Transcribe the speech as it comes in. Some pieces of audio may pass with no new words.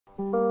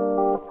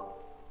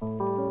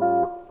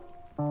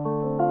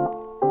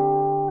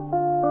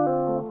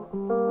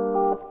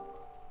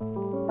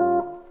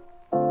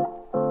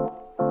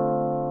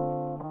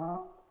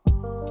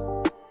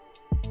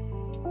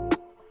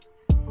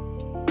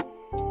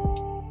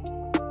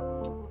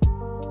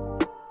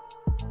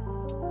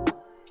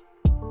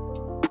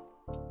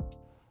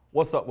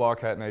What's up,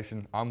 Wildcat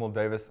Nation? I'm Will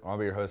Davis, and I'll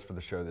be your host for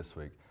the show this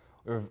week.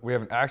 We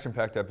have an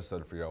action-packed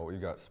episode for y'all.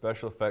 We've got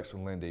special effects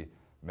with Lindy,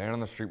 Man on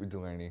the Street with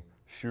Delaney,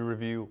 shoe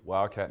review,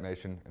 Wildcat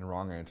Nation, and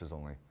wrong answers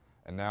only.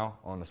 And now,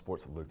 on to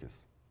sports with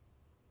Lucas.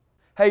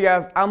 Hey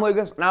guys, I'm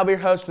Lucas, and I'll be your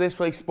host for this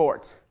week's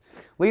sports.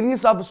 Leading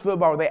us off is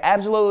football, where they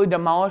absolutely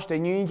demolished the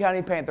Union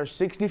County Panthers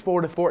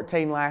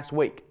 64-14 last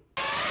week.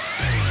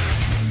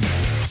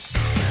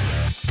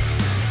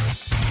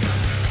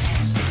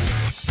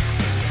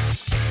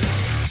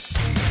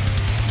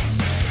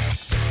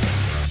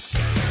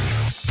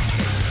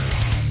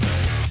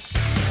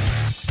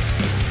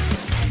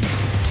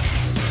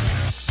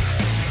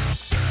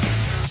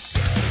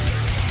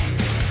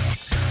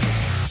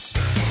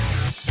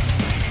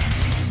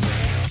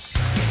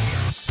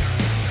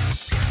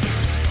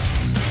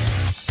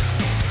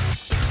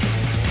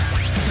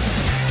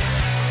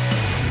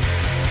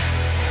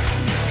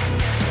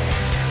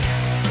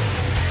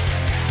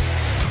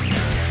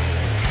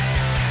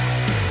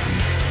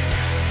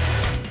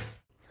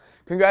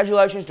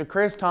 Congratulations to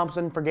Chris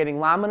Thompson for getting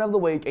Lineman of the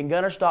Week and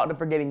Gunnar Stockton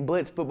for getting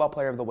Blitz Football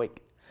Player of the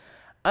Week.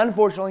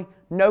 Unfortunately,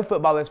 no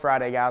football this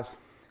Friday, guys.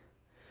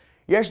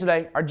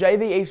 Yesterday, our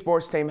JV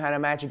esports team had a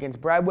match against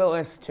Bradwell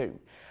Institute,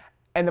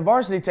 and the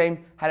varsity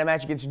team had a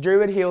match against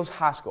Druid Hills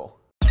High School.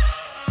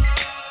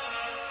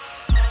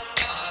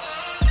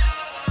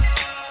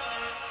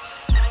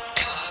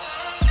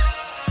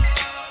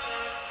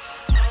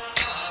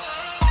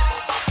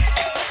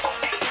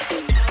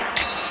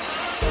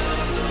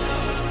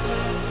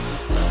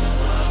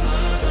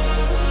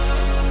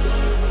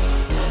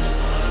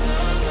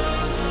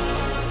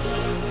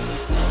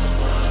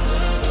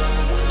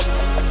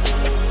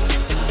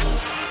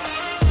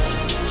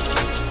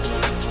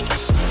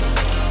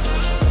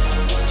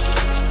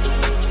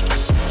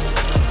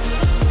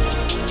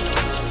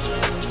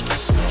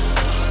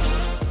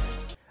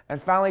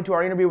 And finally, to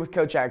our interview with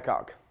Coach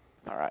Adcock.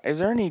 All right. Is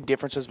there any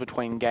differences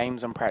between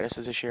games and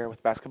practices this year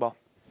with basketball?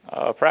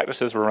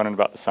 Practices we're running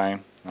about the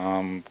same.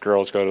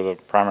 Girls go to the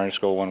primary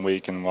school 1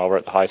 week, and while we're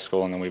at the high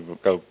school, and then we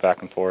go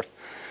back and forth.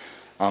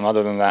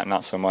 Other than that,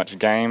 not so much.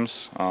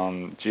 Games,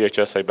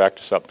 GHSA backed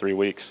us up 3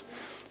 weeks.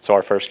 So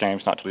our first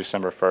game's not till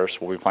December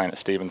 1st. We'll be playing at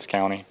Stevens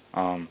County.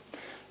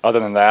 Other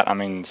than that, I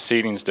mean,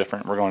 seating's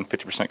different. We're going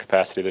 50%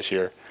 capacity this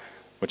year,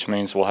 which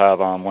means we'll have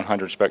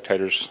 100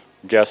 spectators.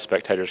 Guest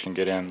spectators can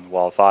get in,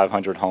 while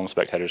 500 home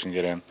spectators can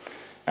get in.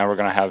 And we're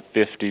going to have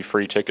 50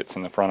 free tickets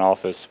in the front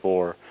office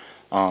for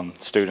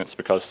students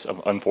because,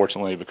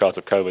 unfortunately, because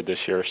of COVID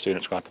this year,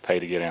 students are going to have to pay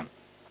to get in.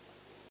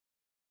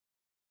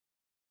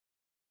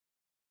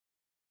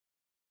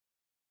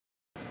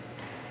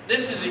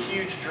 This is a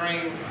huge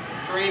dream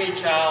for any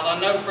child. I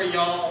know for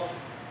y'all,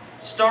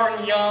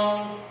 starting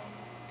young,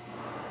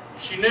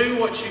 she knew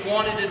what she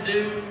wanted to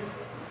do.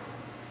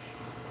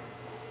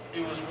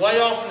 It was way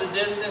off in the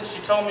distance.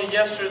 She told me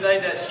yesterday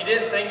that she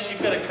didn't think she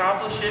could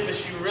accomplish it, but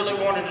she really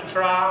wanted to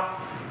try.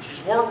 She's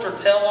worked her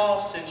tail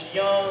off since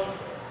young,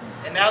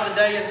 and now the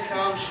day has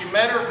come. She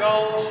met her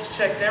goal. She's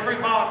checked every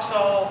box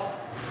off,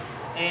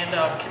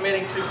 and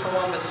committing to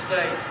Columbus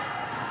State.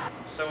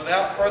 So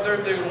without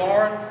further ado,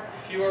 Lauren,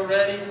 if you are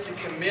ready to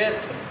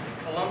commit to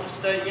Columbus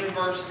State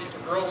University for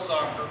girls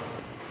soccer,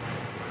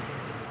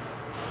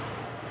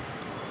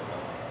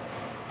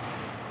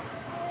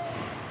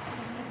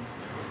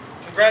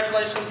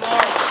 congratulations,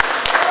 Lauren.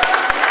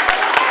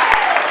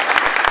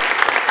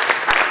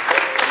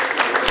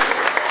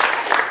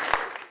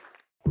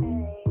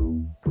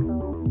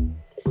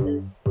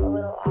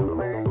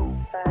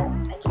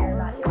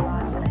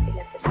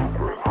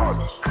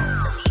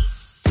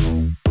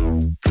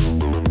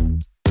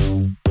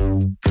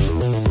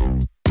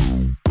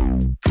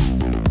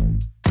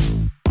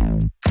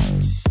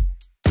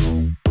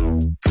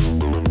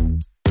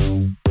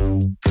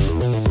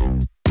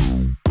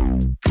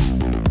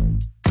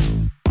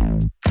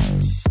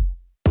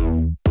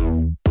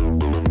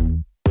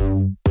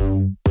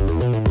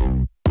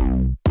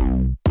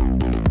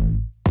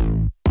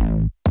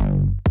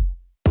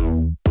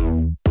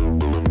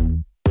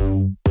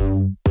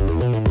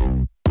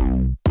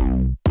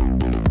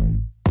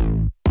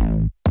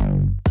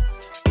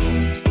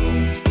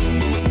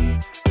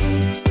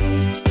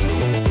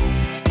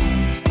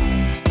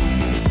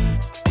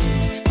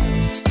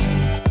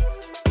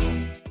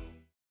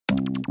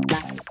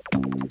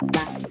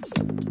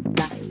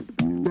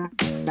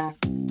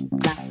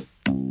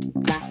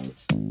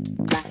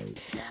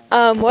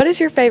 What is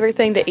your favorite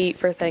thing to eat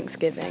for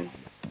Thanksgiving?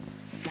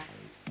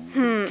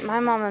 My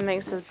mama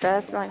makes the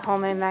best like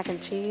homemade mac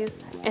and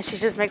cheese, and she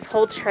just makes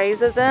whole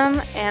trays of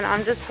them, and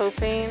I'm just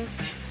hoping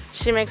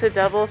she makes a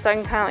double so I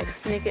can kind of like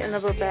sneak it in the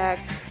little bag.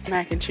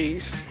 Mac and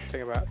cheese.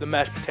 Think about the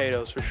mashed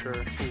potatoes for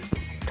sure.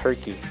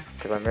 Turkey.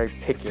 because I'm very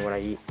picky when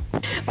I eat.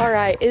 All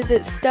right, is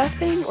it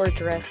stuffing or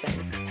dressing?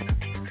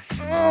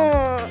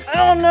 I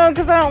don't know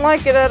because I don't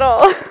like it at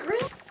all.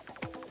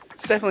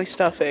 It's definitely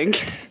stuffing.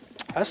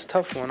 That's a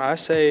tough one. I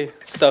say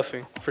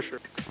stuffing for sure.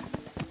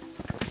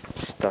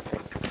 Stuffing.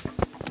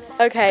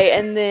 Okay,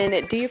 and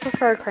then do you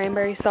prefer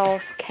cranberry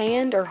sauce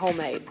canned or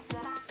homemade?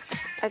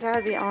 I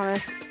gotta be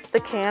honest, the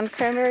canned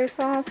cranberry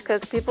sauce,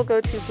 because people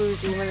go too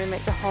bougie when they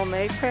make the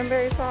homemade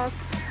cranberry sauce.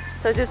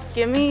 So just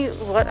give me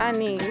what I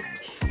need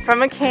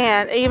from a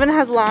can. It even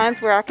has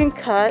lines where I can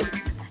cut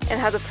and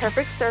has a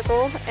perfect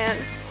circle, and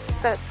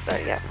that's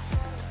the, yeah.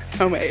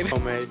 Homemade.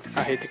 Homemade.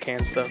 I hate the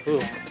canned stuff. Ooh.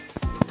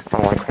 I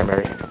don't like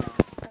cranberry.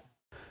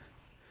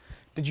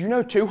 Did you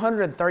know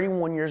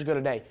 231 years ago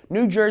today,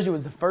 New Jersey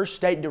was the first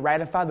state to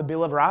ratify the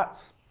Bill of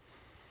Rights?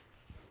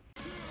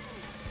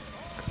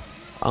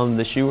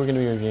 The shoe we're going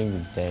to be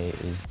reviewing today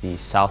is the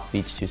South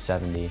Beach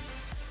 270.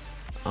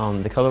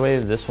 The colorway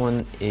of this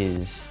one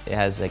is, it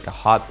has like a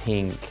hot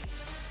pink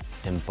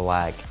and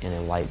black and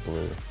a light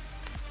blue.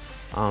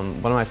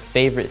 One of my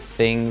favorite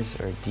things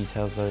or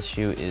details about the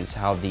shoe is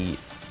how the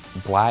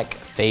black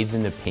fades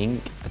into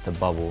pink at the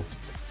bubble.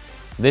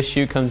 This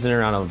shoe comes in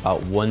around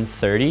about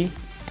 130.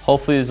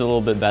 Hopefully it's a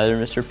little bit better,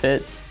 Mr.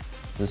 Pitts.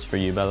 This is for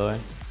you, by the way.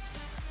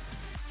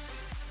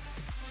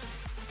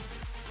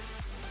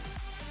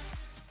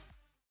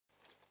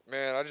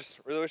 Man, I just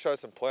really wish I had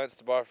some plants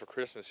to buy for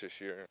Christmas this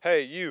year.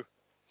 Hey, do you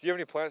have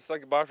any plants that I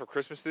could buy for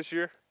Christmas this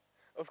year?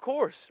 Of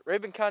course.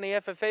 Rabun County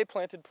FFA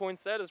planted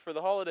poinsettias for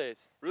the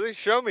holidays. Really?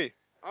 Show me.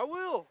 I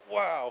will.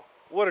 Wow,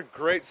 what a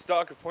great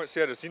stock of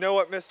poinsettias. You know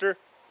what, mister?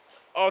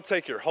 I'll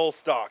take your whole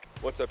stock.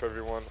 What's up,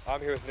 everyone?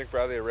 I'm here with Nick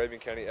Bradley at Rabun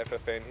County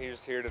FFA, and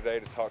he's here today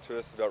to talk to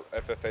us about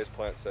FFA's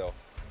plant sale.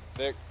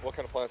 Nick, what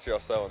kind of plants are y'all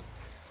selling?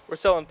 We're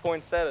selling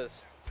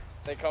poinsettias.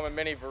 They come in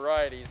many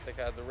varieties. They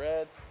have the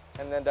red,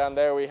 and then down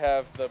there we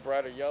have the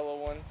brighter yellow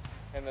ones,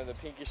 and then the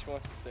pinkish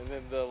ones, and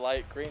then the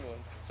light green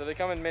ones. So they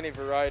come in many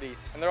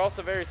varieties, and they're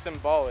also very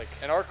symbolic.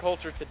 In our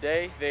culture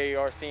today, they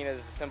are seen as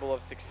a symbol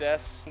of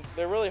success.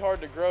 They're really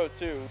hard to grow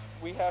too.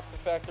 We have to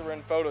factor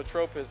in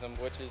phototropism,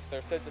 which is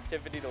their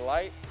sensitivity to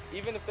light.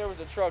 Even if there was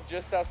a truck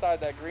just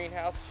outside that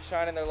greenhouse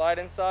shining their light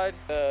inside,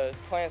 the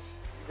plant's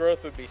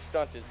growth would be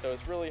stunted, so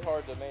it's really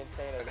hard to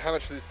maintain it. And how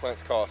much do these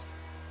plants cost?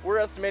 We're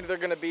estimating they're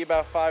gonna be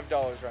about $5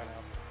 right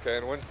now. Okay,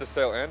 and when's the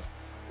sale end?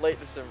 Late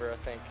December, I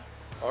think.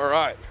 All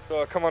right,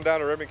 so come on down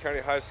to Rabun County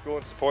High School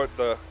and support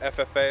the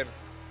FFA and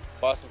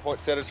buy some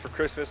poinsettias for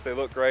Christmas. They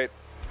look great.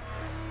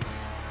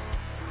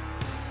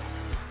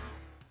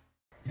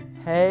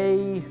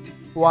 Hey,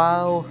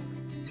 Wildcat,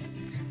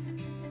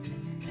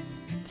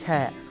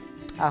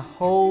 I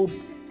hope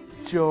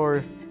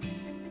your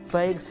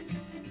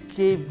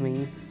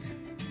Thanksgiving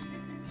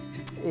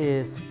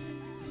is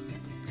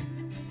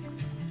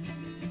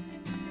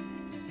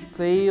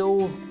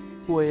filled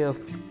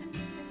with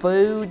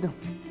food,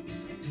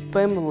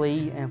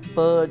 family, and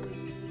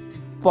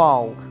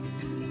football.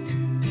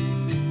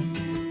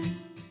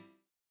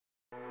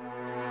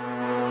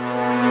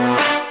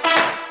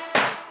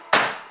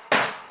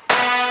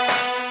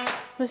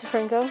 Mr.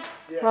 Franco,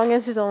 wrong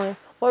answers only.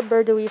 What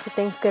bird do we eat for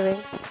Thanksgiving?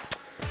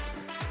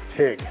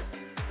 Pig.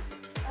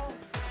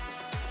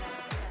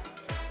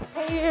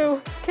 Hey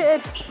you,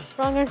 kid.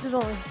 Wrong answers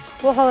only.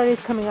 What holiday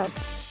is coming up?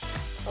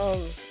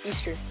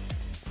 Easter.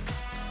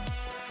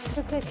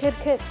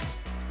 Kid.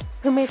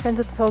 Who made friends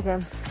with the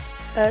Pilgrims?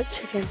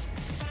 Chicken.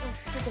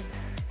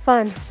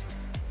 Fun.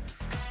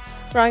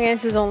 Wrong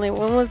answers only.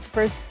 When was the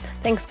first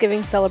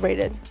Thanksgiving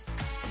celebrated?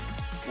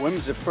 When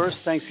was the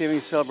first Thanksgiving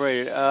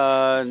celebrated?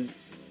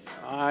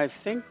 I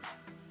think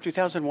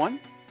 2001.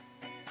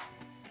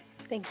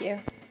 Thank you.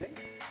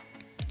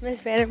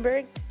 Ms.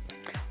 Vandenberg?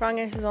 Wrong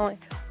answers only.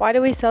 Why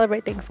do we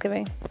celebrate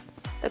Thanksgiving?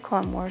 The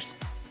Clone Wars.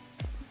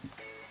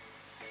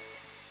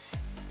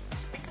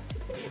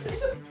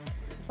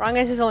 Wrong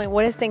answers only.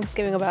 What is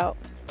Thanksgiving about?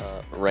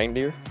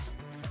 Reindeer.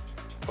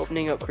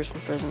 Opening up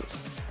Christmas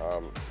presents.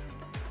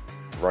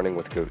 Running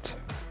with goats.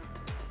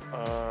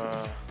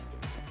 I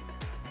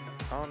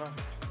don't know.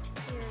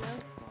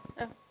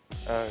 You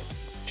know?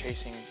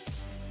 Chasing.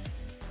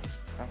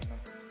 I don't know.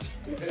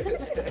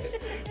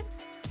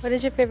 What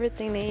is your favorite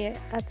thing to eat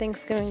at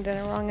Thanksgiving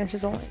dinner? Wrong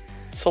answers only.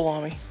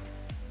 Salami.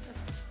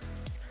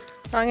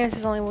 Wrong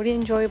answers only. What do you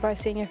enjoy by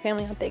seeing your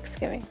family on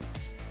Thanksgiving?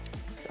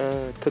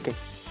 Cooking.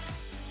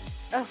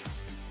 Oh.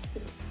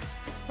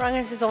 Wrong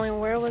answers only.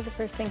 Where was the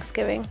first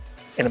Thanksgiving?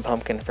 In a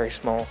pumpkin, very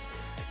small,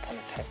 kind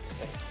of tight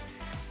space.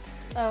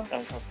 Oh.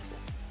 Uncomfortable.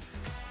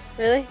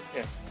 Really?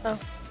 Yeah. Oh.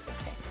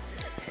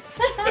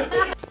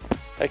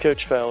 Hey,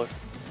 Coach Fowler.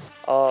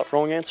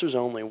 Wrong answers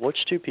only.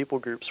 Which two people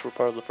groups were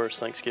part of the first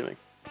Thanksgiving?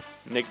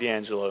 Nick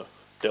D'Angelo,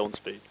 Dylan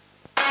Speed.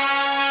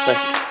 Thank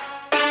you.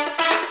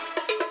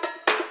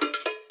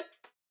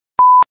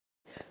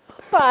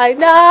 Bye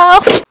now.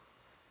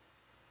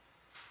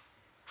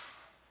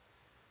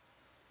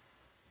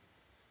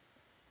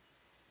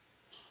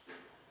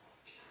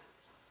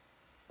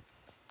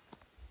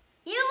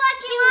 You're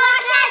watching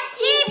Wildcats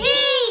TV!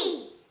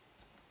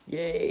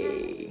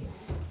 Yay!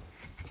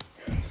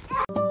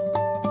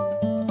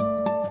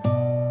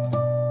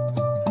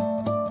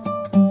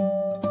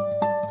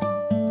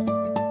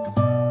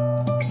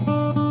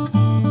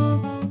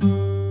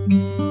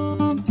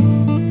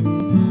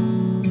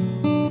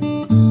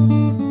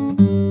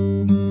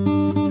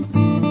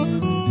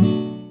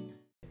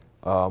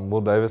 I'm Will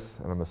Davis,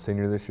 and I'm a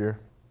senior this year.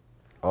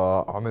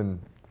 I'm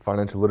in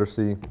financial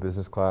literacy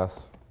business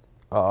class.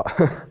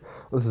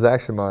 This is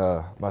actually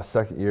my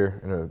second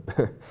year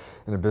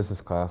in a business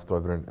class, but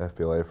I've been in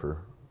FBLA for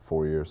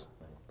 4 years.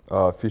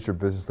 Future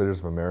Business Leaders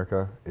of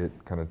America. It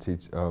kind of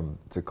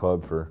it's a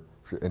club for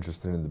if you're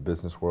interested in the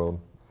business world.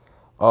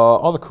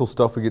 All the cool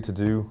stuff we get to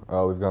do.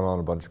 We've gone on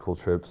a bunch of cool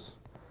trips.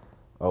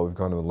 We've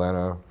gone to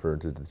Atlanta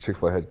to the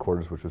Chick-fil-A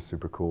headquarters, which was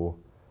super cool.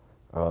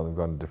 We've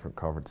gone to different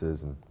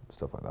conferences and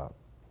stuff like that.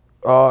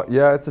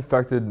 Yeah, it's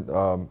affected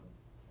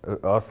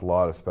us a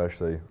lot,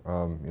 especially.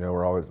 You know,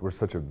 we're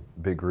such a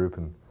big group,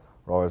 and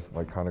we're always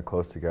like kind of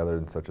close together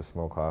in such a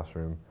small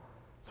classroom,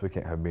 so we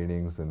can't have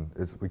meetings, and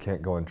we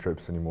can't go on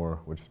trips anymore,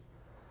 which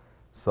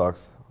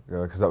sucks.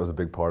 Because that was a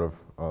big part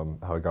of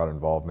how we got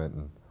involvement,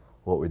 and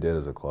what we did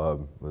as a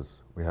club was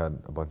we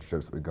had a bunch of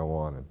trips that we'd go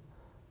on, and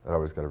that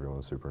always got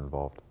everyone super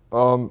involved.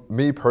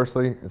 Me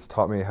personally, it's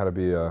taught me how to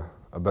be a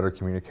better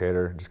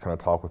communicator, just kind of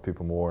talk with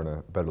people more, and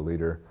a better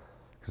leader.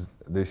 Because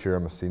this year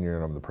I'm a senior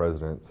and I'm the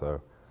president,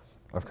 so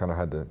I've kind of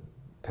had to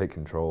take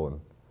control,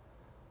 and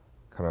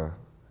kind of,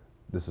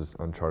 this is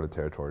uncharted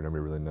territory.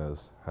 Nobody really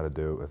knows how to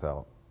do it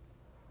without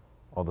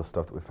all the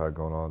stuff that we've had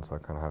going on, so I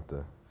kind of have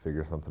to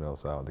figure something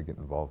else out to get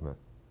involvement.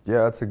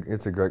 Yeah, it's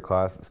a great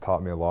class. It's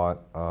taught me a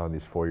lot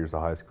these 4 years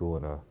of high school,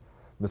 and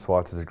Miss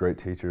Watts is a great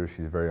teacher.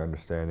 She's very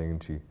understanding,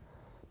 and she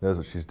knows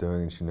what she's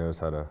doing, and she knows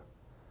how to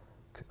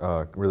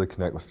really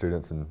connect with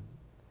students and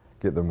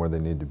get them where they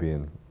need to be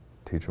and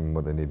teach them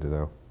what they need to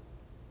know.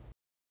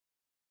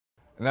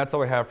 And that's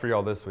all we have for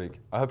y'all this week.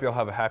 I hope y'all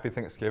have a happy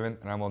Thanksgiving,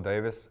 and I'm Will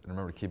Davis, and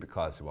remember to keep it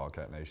classy,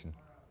 Wildcat Nation.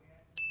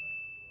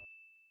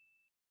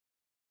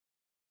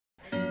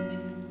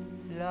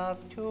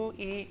 Love to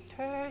eat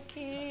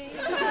turkey.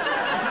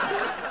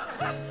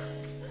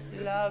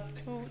 Love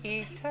to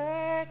eat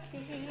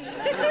turkey.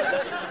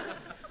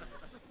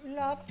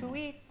 Love to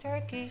eat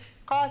turkey,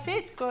 'cause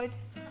it's good.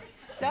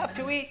 Love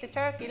to eat the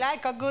turkey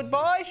like a good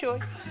boy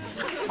should,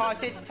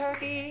 'cause it's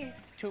turkey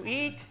to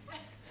eat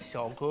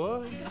so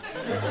good.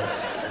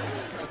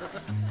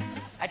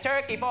 A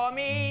turkey for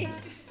me,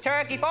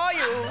 turkey for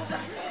you.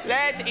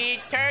 Let's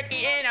eat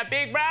turkey in a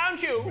big brown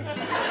shoe.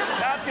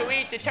 Love to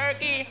eat the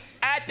turkey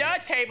at the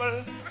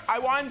table. I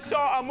once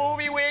saw a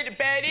movie with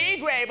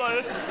Betty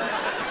Grable.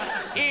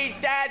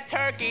 Eat that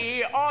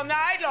turkey all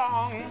night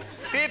long.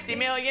 50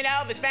 million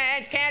Elvis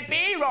fans can't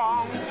be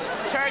wrong.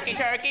 Turkey,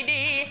 turkey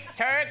dee,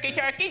 turkey,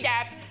 turkey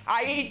dap.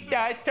 I eat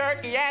the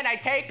turkey and I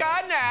take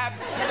a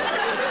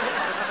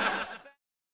nap.